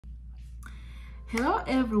Hello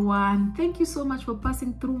everyone, thank you so much for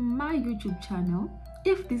passing through my YouTube channel.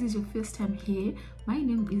 If this is your first time here, my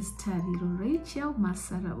name is Tariro Rachel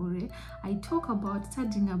Masara Ore. I talk about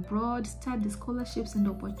studying abroad, study scholarships and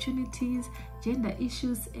opportunities, gender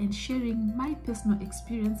issues, and sharing my personal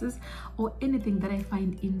experiences or anything that I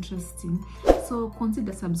find interesting. So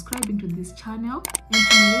consider subscribing to this channel, and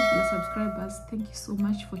to my regular subscribers, thank you so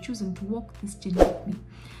much for choosing to walk this journey with me.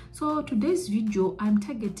 So today's video, I'm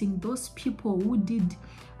targeting those people who did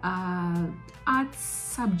arts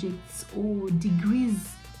subjects or degrees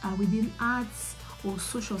within arts or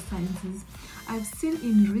social sciences. I've seen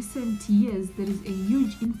in recent years there is a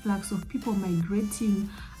huge influx of people migrating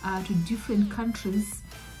to different countries,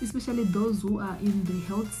 especially those who are in the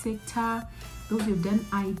health sector, those who have done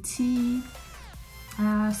IT,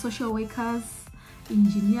 social workers,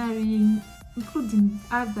 engineering, including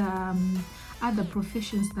other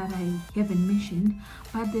professions that I haven't mentioned.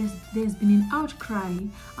 But there's been an outcry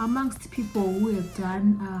amongst people who have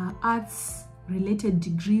done arts related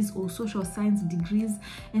degrees or social science degrees,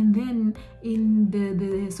 and then in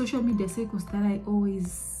the social media circles that I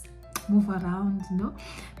always move around, you know,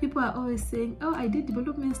 people are always saying, oh, I did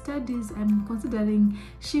development studies, I'm considering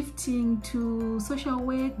shifting to social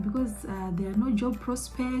work because there are no job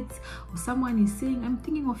prospects, or someone is saying, I'm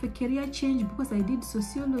thinking of a career change because I did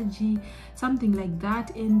sociology, something like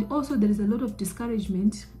that. And also there is a lot of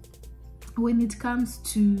discouragement when it comes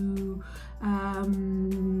to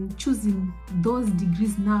choosing those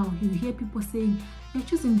degrees. Now you hear people saying, you're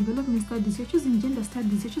choosing development studies, you're choosing gender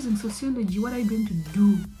studies, you're choosing sociology, what are you going to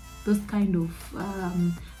do? Those kind of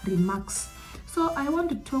remarks. So I want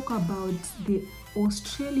to talk about the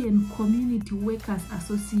Australian Community Workers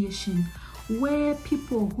Association, where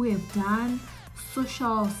people who have done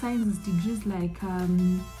social sciences degrees like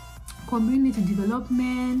community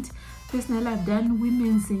development, personally I've done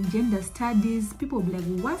women's and gender studies, people will be like,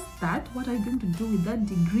 what's that? What are you going to do with that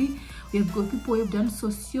degree? We have got people who have done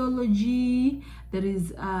sociology, there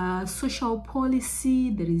is social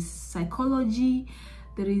policy, there is psychology,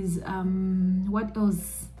 there is what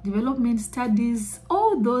else, development studies,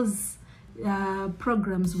 all those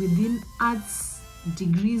programs within arts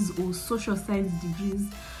degrees or social science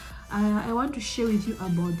degrees. I want to share with you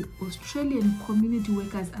about the Australian Community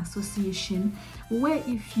Workers Association, where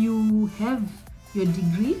if you have your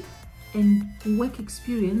degree and work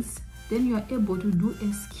experience, then you are able to do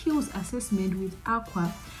a skills assessment with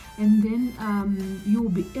ACWA, and then you will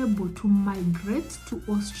be able to migrate to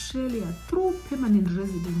Australia through permanent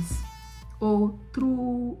residence or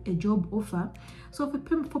through a job offer. So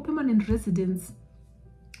for permanent residence,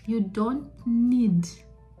 you don't need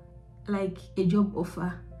like a job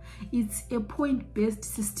offer. It's a point-based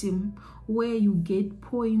system where you get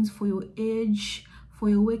points for your age, for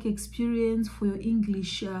your work experience, for your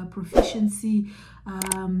English proficiency.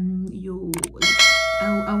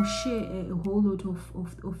 I'll share a whole lot of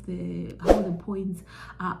how the points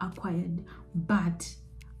are acquired. But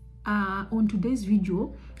on today's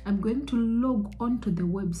video, I'm going to log onto the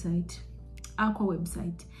website, ACWA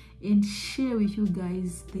website, and share with you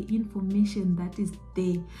guys the information that is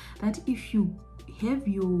there, that if you have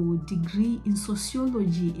your degree in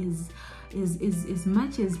sociology, as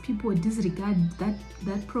much as people disregard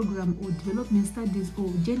that program, or development studies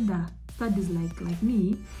or gender studies like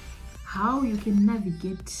me, how you can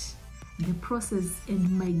navigate the process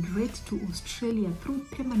and migrate to Australia through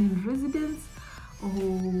permanent residence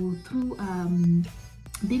or through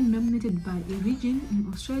being nominated by a region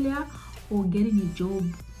in Australia, or getting a job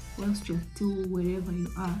whilst you're still wherever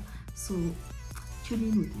you are. So tune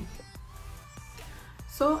in with me.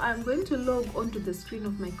 So I'm going to log onto the screen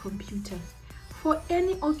of my computer. For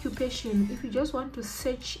any occupation, if you just want to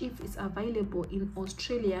search if it's available in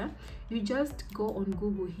Australia, you just go on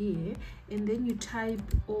Google here, and then you type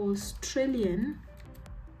Australian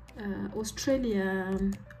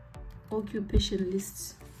occupation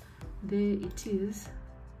lists. There it is,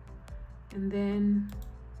 and then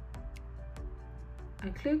I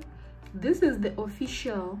click. This is the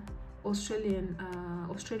official Australia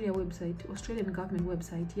website, Australian government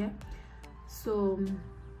website. Yeah, so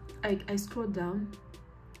I scroll down,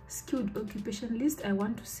 skilled occupation list. I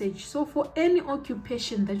want to search. So for any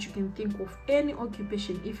occupation that you can think of, any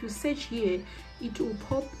occupation, if you search here, it will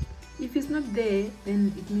pop. If it's not there,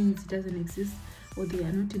 then it means it doesn't exist, or they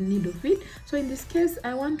are not in need of it. So in this case,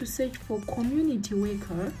 I want to search for community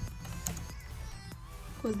worker,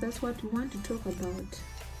 because that's what we want to talk about.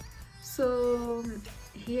 So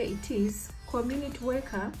here it is, community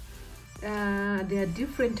worker. There are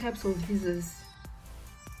different types of visas.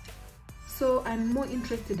 So I'm more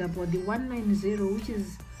interested about the 190, which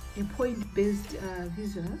is a point-based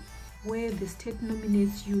visa. where the state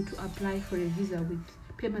nominates you to apply for a visa with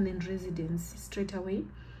permanent residence straight away.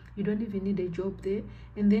 You don't even need a job there.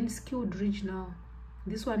 And then skilled regional,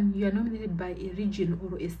 this one you are nominated by a region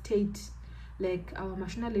or a state, like our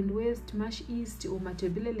Mashonaland West, Mash East, or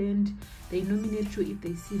Matabeleland. They nominate you if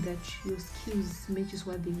they see that your skills matches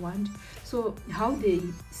what they want. So how they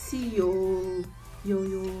see your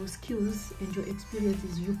skills and your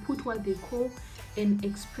experiences, you put what they call an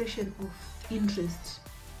expression of interest.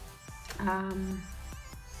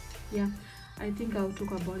 Yeah, I think I'll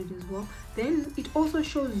talk about it as well. Then it also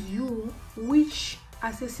shows you which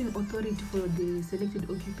assessing authority for the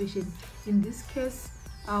selected occupation. In this case,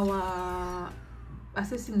 our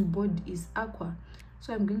assessing board is ACWA.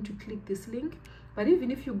 So I'm going to click this link, but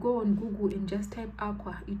even if you go on Google and just type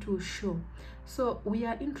ACWA, it will show. So we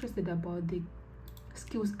are interested about the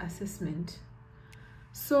skills assessment.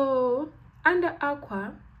 So under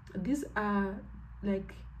ACWA, these are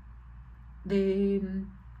like the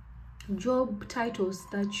job titles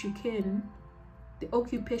that you can, the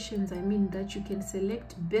occupations I mean, that you can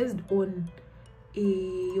select based on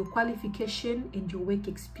your qualification and your work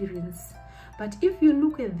experience. But if you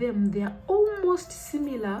look at them, they are almost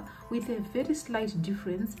similar with a very slight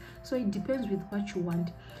difference. So it depends with what you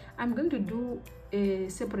want. I'm going to do a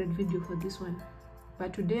separate video for this one,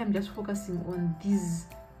 but today I'm just focusing on these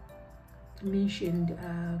mentioned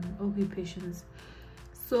occupations.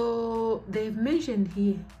 So they've mentioned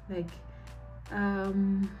here, like I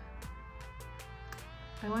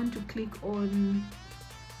want to click on,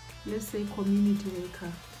 let's say, community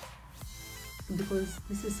worker, because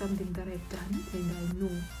this is something that I've done and I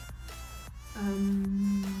know.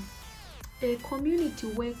 A community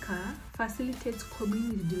worker facilitates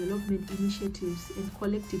community development initiatives and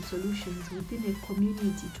collective solutions within a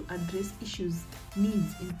community to address issues,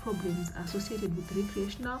 needs, and problems associated with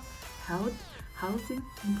recreational, health, housing,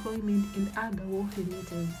 employment, and other welfare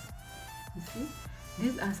matters. You see,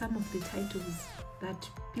 these are some of the titles that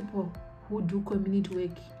people who do community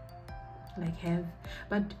work like have.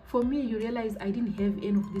 But for me, you realize I didn't have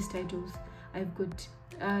any of these titles. I've got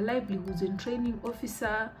livelihoods and training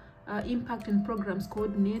officer, impact and programs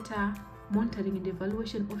coordinator, monitoring and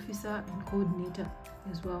evaluation officer, and coordinator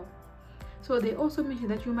as well. So they also mention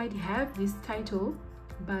that you might have this title,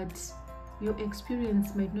 but your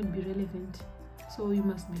experience might not be relevant. So you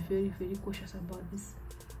must be very, very cautious about this.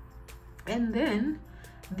 And then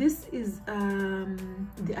this is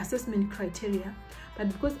the assessment criteria, but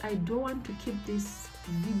because I don't want to keep this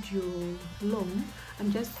video long,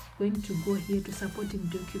 I'm just going to go here to supporting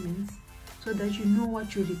documents so that you know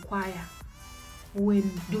what you require when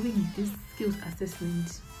doing this skills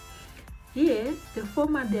assessment. Here, the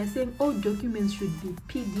format, they're saying all documents should be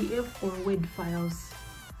PDF or Word files.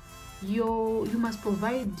 You must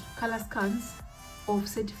provide color scans of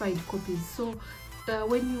certified copies. So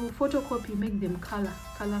when you photocopy, make them color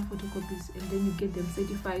photocopies, and then you get them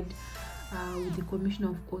certified with the Commissioner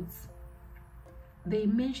of Courts. They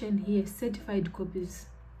mention here certified copies,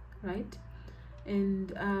 right?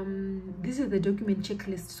 And this is the document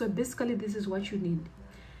checklist. So basically this is what you need: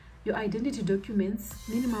 your identity documents,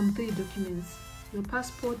 minimum 3 documents, your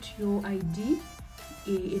passport, your ID,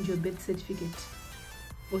 and your birth certificate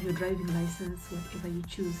or your driving license, whatever you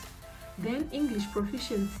choose. Then English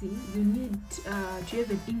proficiency, you need to have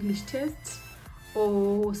an English test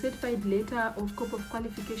or certified letter or scope of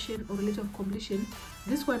qualification or letter of completion.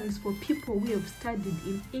 This one is for people who have studied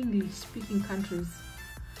in English speaking countries.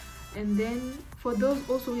 And then for those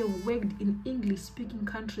also who have worked in English speaking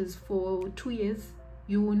countries for 2 years,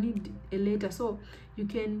 you will need a letter. So you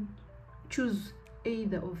can choose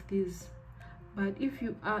either of these. But if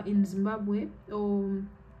you are in Zimbabwe or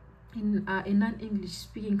in a non-English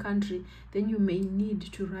speaking country, then you may need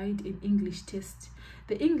to write an English test.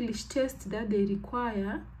 The English test that they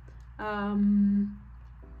require,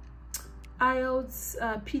 IELTS,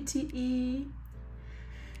 PTE,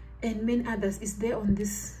 and many others, is there on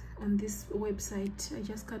this website. I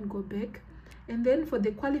just can't go back. And then for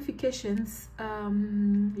the qualifications,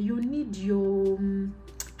 you need your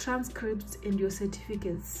transcripts and your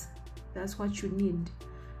certificates. That's what you need.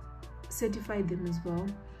 Certify them as well.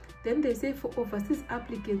 Then they say for overseas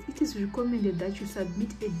applicants, it is recommended that you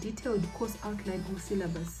submit a detailed course outline or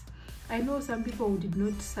syllabus. I know some people who did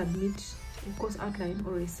not submit a course outline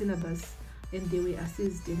or a syllabus and they were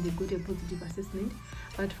assessed and they got a positive assessment.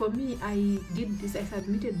 But for me, I did this. I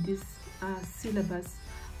submitted this syllabus,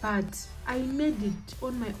 but I made it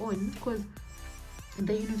on my own because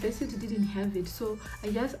the university didn't have it. So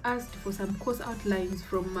I just asked for some course outlines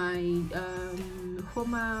from my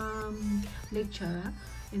former lecturer,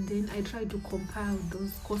 and then I tried to compile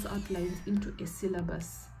those course outlines into a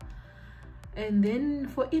syllabus. And then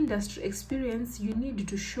for industry experience, you need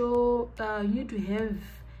to show, you need to have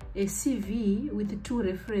a CV with two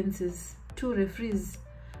references, two referees.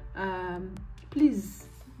 Please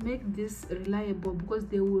make this reliable, because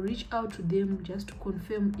they will reach out to them just to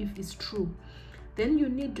confirm if it's true. Then you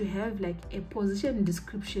need to have like a position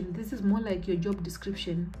description. This is more like your job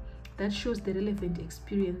description that shows the relevant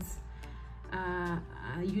experience.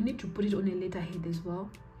 You need to put it on a letterhead as well.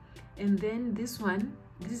 And then this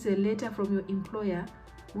is a letter from your employer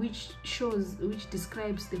which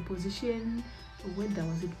describes the position, whether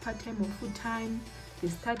was it part-time or full-time, the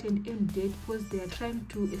start and end date, because they are trying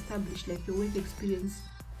to establish like your work experience.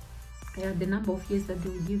 The number of years that they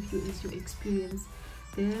will give you is your experience.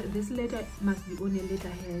 This letter must be on a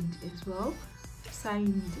letterhead as well,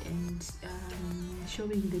 signed and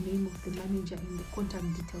showing the name of the manager and the contact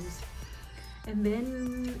details. And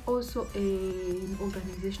then also an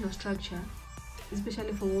organizational structure,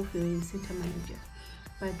 especially for welfare center manager.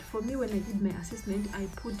 But for me, when I did my assessment, I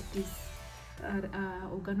put this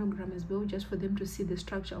organogram as well, just for them to see the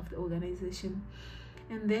structure of the organization.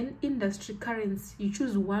 And then industry currents, you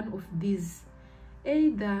choose one of these.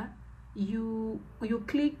 Either you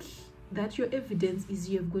click that your evidence is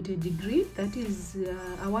you have got a degree that is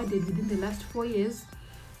awarded within the last 4 years,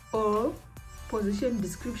 or position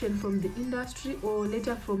description from the industry, or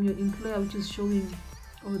letter from your employer which is showing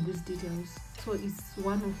all these details. So it's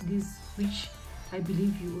one of these which I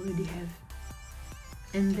believe you already have.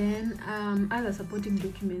 And then other supporting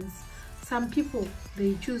documents, some people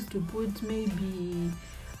they choose to put maybe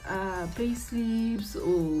pay slips,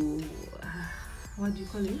 or what do you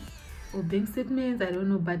call it, or bank statements, I don't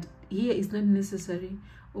know, but here it's not necessary.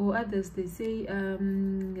 Or others they say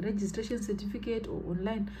registration certificate or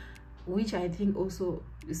online, which I think also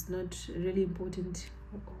is not really important.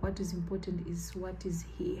 What is important is what is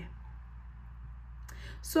here.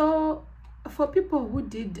 So for people who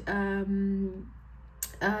did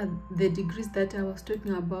the degrees that I was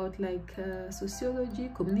talking about, like sociology,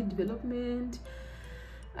 community development,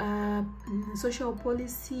 social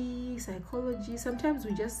policy, psychology, sometimes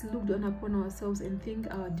we just look down upon ourselves and think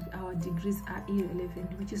our degrees are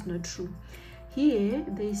irrelevant, which is not true. Here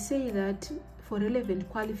they say that for relevant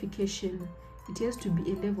qualification, it has to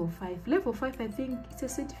be a level 5. Level 5, I think it's a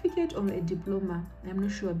certificate or a diploma, I'm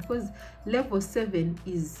not sure, because level 7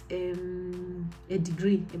 is a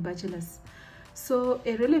degree, a bachelor's. So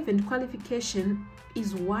a relevant qualification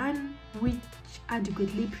is one which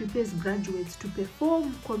adequately prepares graduates to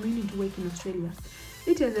perform community work in Australia.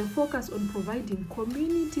 It has a focus on providing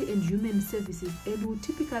community and human services, and will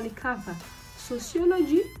typically cover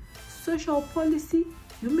sociology, social policy,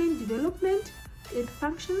 human development, and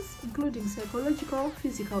functions including psychological,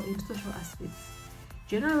 physical, and social aspects,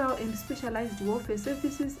 general and specialized welfare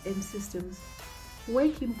services and systems,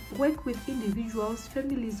 work with individuals,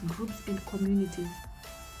 families, groups, and communities,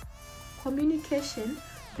 communication,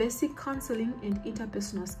 basic counseling, and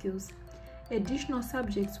interpersonal skills. Additional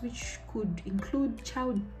subjects which could include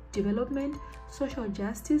child development, social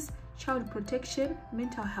justice, child protection,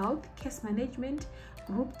 mental health, case management,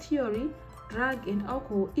 group theory, drug and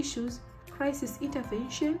alcohol issues, crisis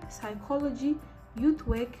intervention, psychology, youth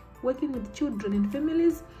work, working with children and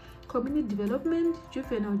families, community development,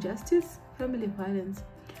 juvenile justice, family violence.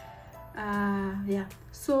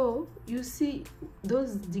 So you see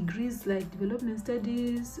those degrees like development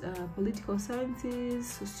studies, political sciences,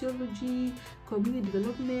 sociology, community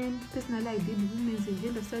development. Personally, I did women's and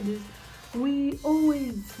gender studies. We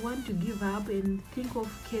always want to give up and think of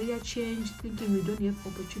career change, thinking we don't have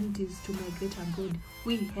opportunities to migrate abroad.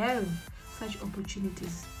 We have such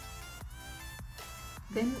opportunities.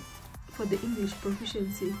 Then for the English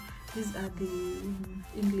proficiency, these are the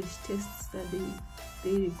English tests that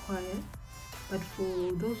they require. But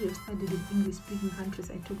for those who have studied in English-speaking countries,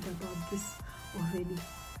 I talked about this already.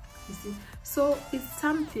 You see, so it's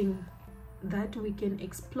something that we can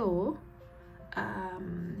explore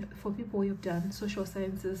for people who have done social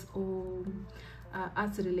sciences or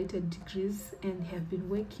arts-related degrees and have been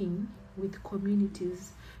working with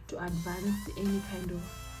communities to advance any kind of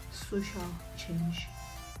social change.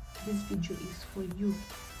 This video is for you.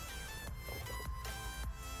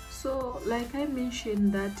 So like I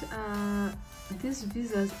mentioned that these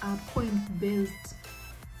visas are point-based,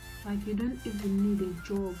 like you don't even need a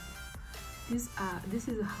job. This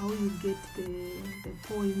is how you get the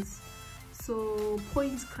points. So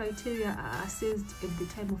points criteria are assessed at the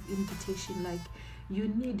time of invitation. Like you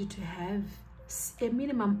need to have a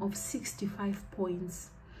minimum of 65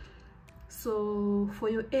 points. So for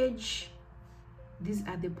your age, these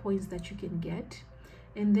are the points that you can get.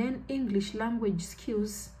 And then English language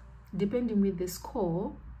skills, depending with the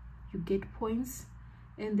score, you get points.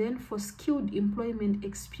 And then for skilled employment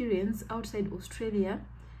experience outside Australia,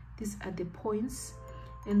 these are the points.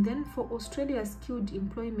 And then for Australia skilled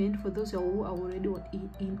employment, for those who are already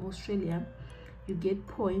in Australia, you get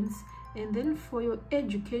points. And then for your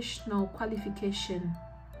educational qualification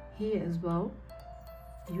here as well,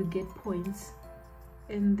 you get points.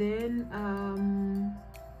 And then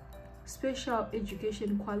special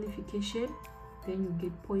education qualification, then you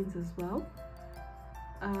get points as well.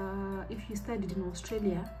 If you studied in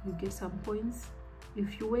Australia, you get some points.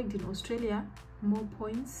 If you worked in Australia, more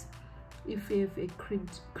points. If you have a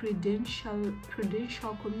credential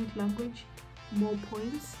community language, more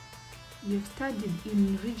points. You've studied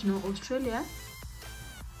in regional Australia,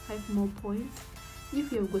 5 more points.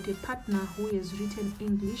 If you've got a partner who has written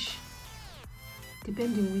English,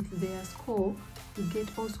 depending with their score, you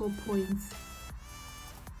get also points.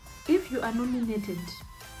 If you are nominated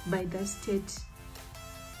by that state,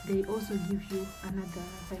 they also give you another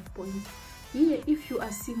 5 points. Here, if you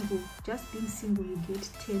are single, just being single, you get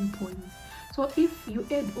 10 points. So if you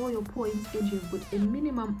add all your points and you've got a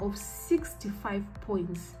minimum of 65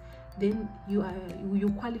 points, then you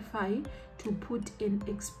qualify to put an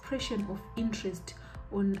expression of interest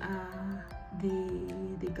on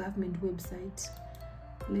the government website.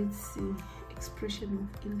 Let's see, expression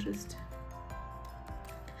of interest.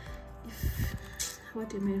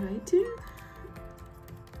 What am I writing?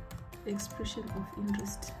 Expression of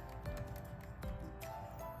interest.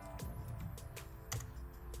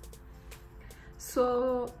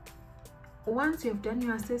 So once you've done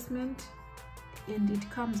your assessment and it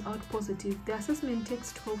comes out positive, the assessment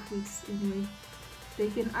takes 12 weeks anyway. They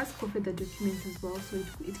can ask for further documents as well, so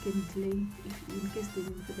it can delay if in case they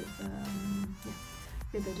need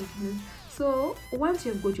further documents. So once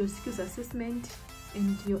you've got your skills assessment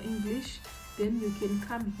and your English, then you can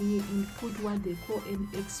come here and put what they call an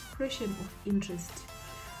expression of interest.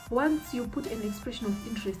 Once you put an expression of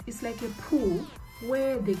interest, it's like a pool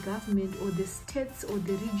where the government or the states or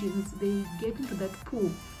the regions, they get into that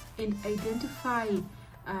pool and identify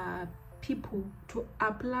people to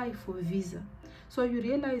apply for visa. So you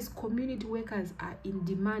realize community workers are in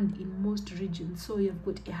demand in most regions, so you've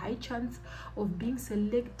got a high chance of being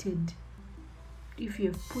selected. If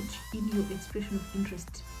you have put in your expression of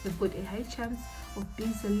interest, you've got a high chance of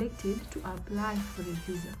being selected to apply for a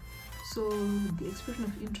visa. So the expression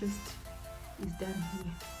of interest is done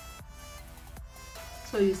here.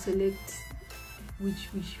 So you select which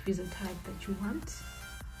visa type that you want.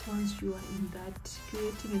 Once you are in that,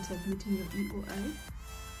 creating and submitting your EOI,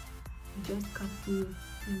 you just come here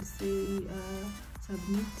and say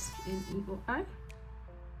submit an EOI.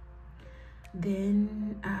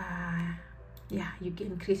 Then yeah, you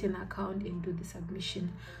can create an account and do the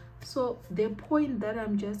submission. So the point that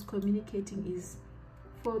I'm just communicating is,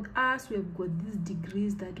 for us, we have got these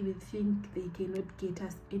degrees that we think they cannot get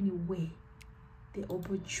us anywhere. The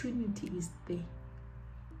opportunity is there.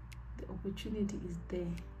 The opportunity is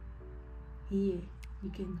there. Here you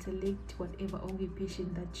can select whatever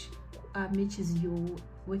occupation that matches your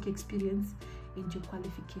work experience and your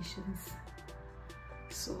qualifications.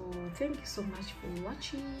 So thank you so much for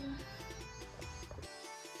watching.